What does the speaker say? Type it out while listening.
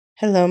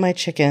Hello, my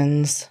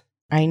chickens.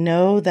 I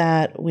know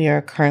that we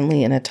are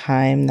currently in a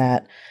time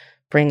that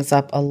brings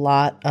up a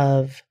lot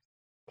of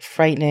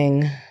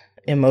frightening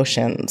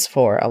emotions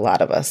for a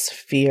lot of us: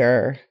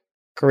 fear,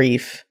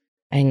 grief,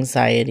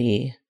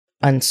 anxiety,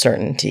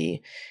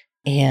 uncertainty.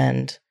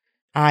 And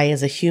I,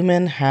 as a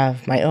human,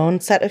 have my own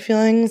set of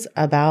feelings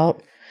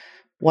about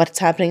what's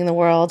happening in the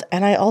world.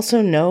 And I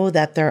also know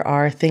that there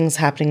are things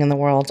happening in the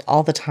world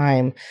all the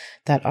time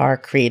that are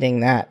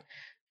creating that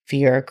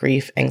fear,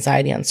 grief,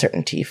 anxiety,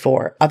 uncertainty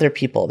for other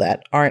people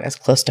that aren't as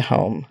close to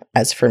home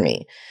as for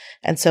me.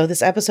 And so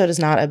this episode is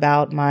not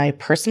about my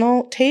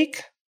personal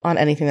take on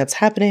anything that's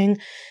happening.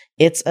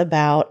 It's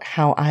about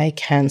how I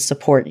can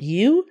support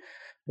you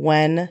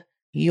when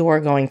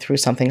you're going through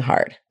something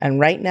hard. And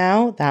right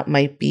now, that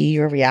might be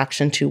your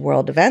reaction to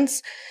world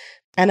events.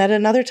 And at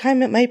another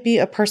time, it might be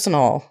a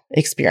personal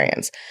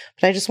experience.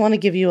 But I just want to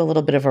give you a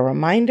little bit of a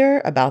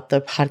reminder about the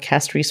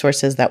podcast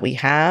resources that we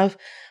have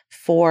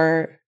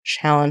for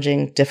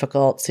challenging,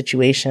 difficult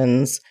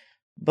situations,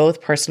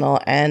 both personal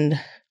and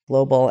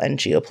global and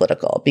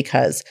geopolitical,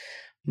 because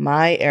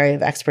my area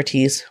of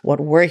expertise,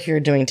 what we're here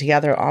doing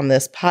together on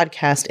this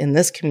podcast in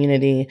this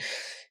community,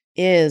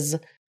 is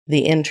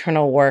the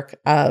internal work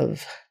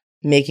of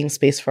making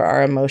space for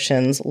our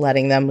emotions,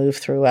 letting them move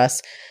through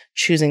us,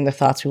 choosing the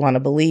thoughts we want to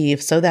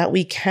believe so that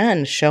we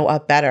can show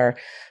up better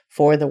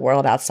for the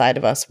world outside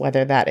of us,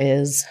 whether that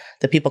is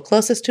the people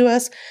closest to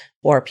us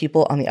or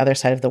people on the other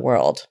side of the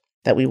world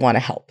that we want to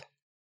help.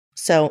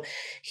 So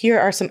here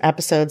are some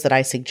episodes that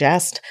I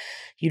suggest.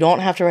 You don't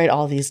have to write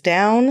all these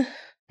down.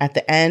 At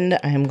the end,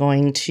 I am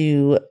going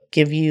to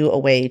give you a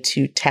way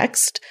to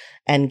text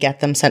and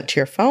get them sent to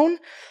your phone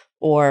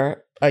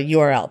or a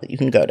URL that you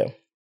can go to.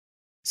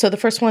 So the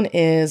first one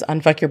is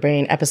Unfuck Your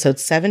Brain, episode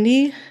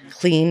 70,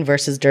 Clean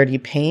versus Dirty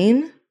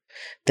Pain.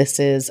 This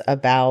is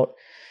about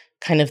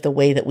kind of the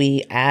way that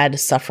we add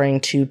suffering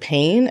to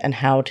pain and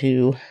how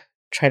to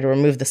try to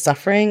remove the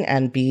suffering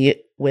and be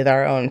with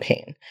our own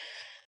pain.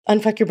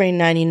 Unfuck Your Brain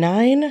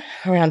 99,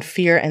 around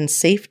fear and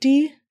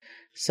safety.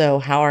 So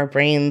how our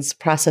brains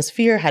process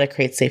fear, how to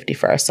create safety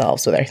for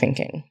ourselves with our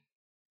thinking.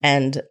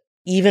 And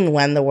even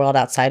when the world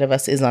outside of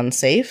us is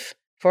unsafe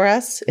for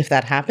us, if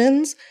that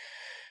happens,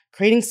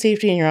 creating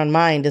safety in your own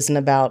mind isn't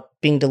about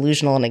being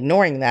delusional and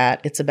ignoring that.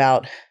 It's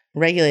about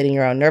regulating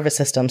your own nervous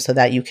system so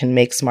that you can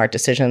make smart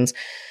decisions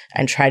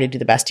and try to do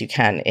the best you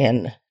can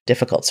in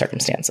difficult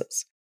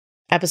circumstances.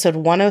 Episode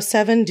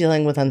 107,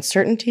 dealing with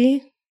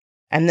uncertainty.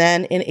 And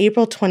then in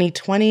April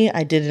 2020,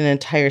 I did an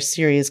entire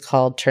series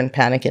called Turn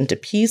Panic into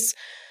Peace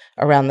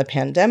around the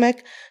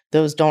pandemic.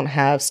 Those don't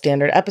have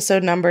standard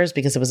episode numbers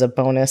because it was a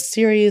bonus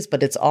series,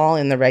 but it's all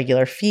in the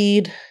regular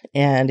feed.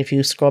 And if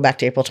you scroll back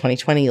to April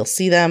 2020, you'll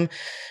see them.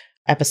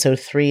 Episode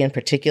 3 in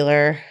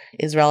particular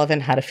is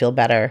relevant, how to feel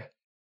better.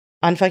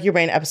 Unfuck Your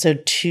Brain,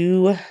 episode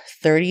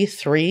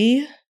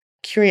 233,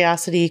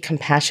 curiosity,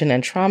 compassion,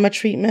 and trauma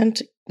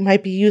treatment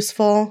might be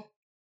useful.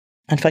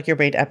 Unfuck Your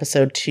Brain,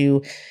 episode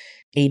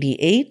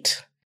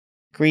 288,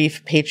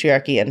 grief,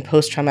 patriarchy, and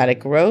post-traumatic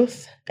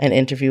growth, an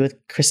interview with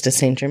Krista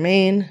St.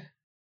 Germain.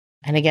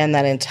 And again,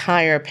 that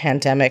entire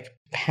pandemic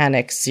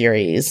panic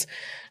series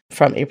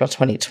from April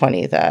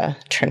 2020, the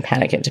Turn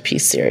Panic into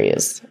Peace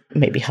series,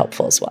 may be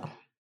helpful as well.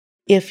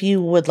 If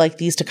you would like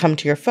these to come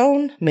to your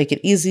phone, make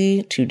it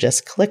easy to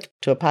just click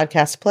to a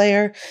podcast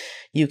player.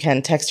 You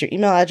can text your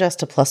email address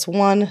to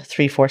 +1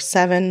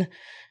 347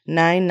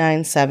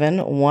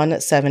 997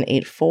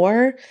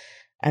 1784.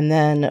 And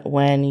then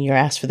when you're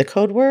asked for the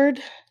code word,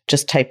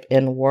 just type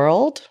in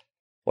world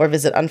or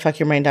visit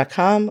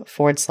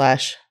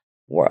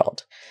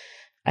unfuckyourbrain.com/world.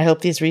 I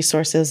hope these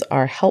resources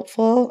are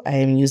helpful. I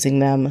am using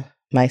them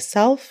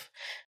myself,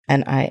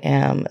 and I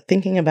am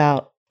thinking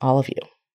about all of you.